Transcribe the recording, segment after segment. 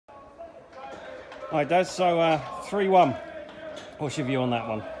Hi, Daz. So 3-1. What's your view on that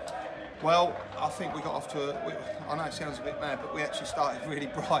one? Well, I think we got off to I know it sounds a bit mad, but we actually started really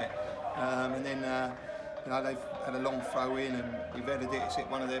bright. And then, they've had a long throw in and we've headed it, it's hit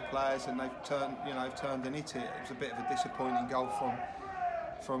one of their players and they've turned and hit it. It was a bit of a disappointing goal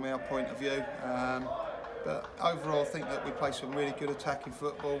from our point of view. But overall, I think that we play some really good attacking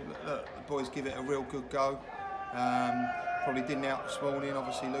football. Look, the boys give it a real good go. Probably didn't out this morning,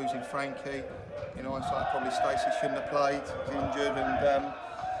 obviously losing Frankie. In hindsight, probably Stacey shouldn't have played, he's injured, and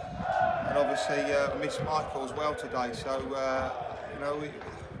obviously missed Michael as well today. So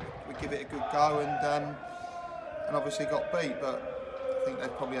we give it a good go and obviously got beat. But I think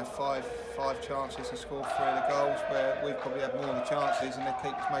they've probably had five chances and scored 3 of the goals, where we've probably had more of the chances and their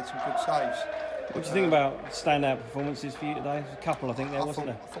keeper's made some good saves. What do you think about standout performances for you today? There's a couple, I think, there, wasn't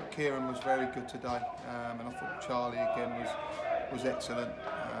there? I thought Kieran was very good today, and I thought Charlie again was excellent.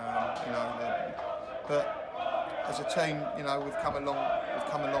 But as a team, we've come a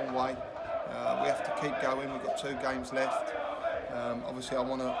long way. We have to keep going. We've got 2 games left. Obviously, I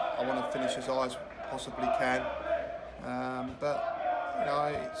want to finish as high as possibly can. But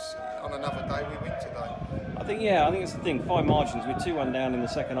it's on another day we win today. I think it's the thing. 5 margins. We're 2-1 down in the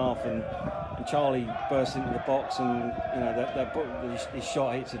second half, and Charlie bursts into the box, and his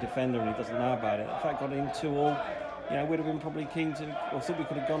shot hits a defender, and he doesn't know about it. If that got in 2-2, we'd have been probably keen to, or thought we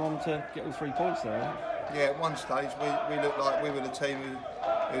could have gone on to get all 3 points there. Right? Yeah, at one stage we looked like we were the team who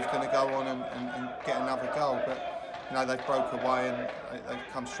was going to go on and get another goal, but they've broke away and they've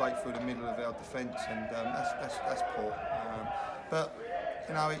come straight through the middle of our defence, and that's poor. But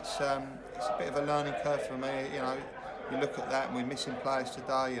it's a bit of a learning curve for me. You look at that and we're missing players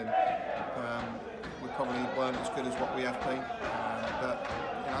today, and we probably weren't as good as what we have been. But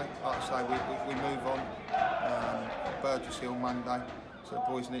like I say, we move on. Burgess Hill Monday, so the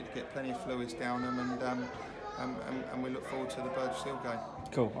boys need to get plenty of fluids down them, and we look forward to the Burgess Hill game.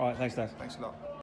 Cool. All right. Thanks, Daz. Thanks a lot.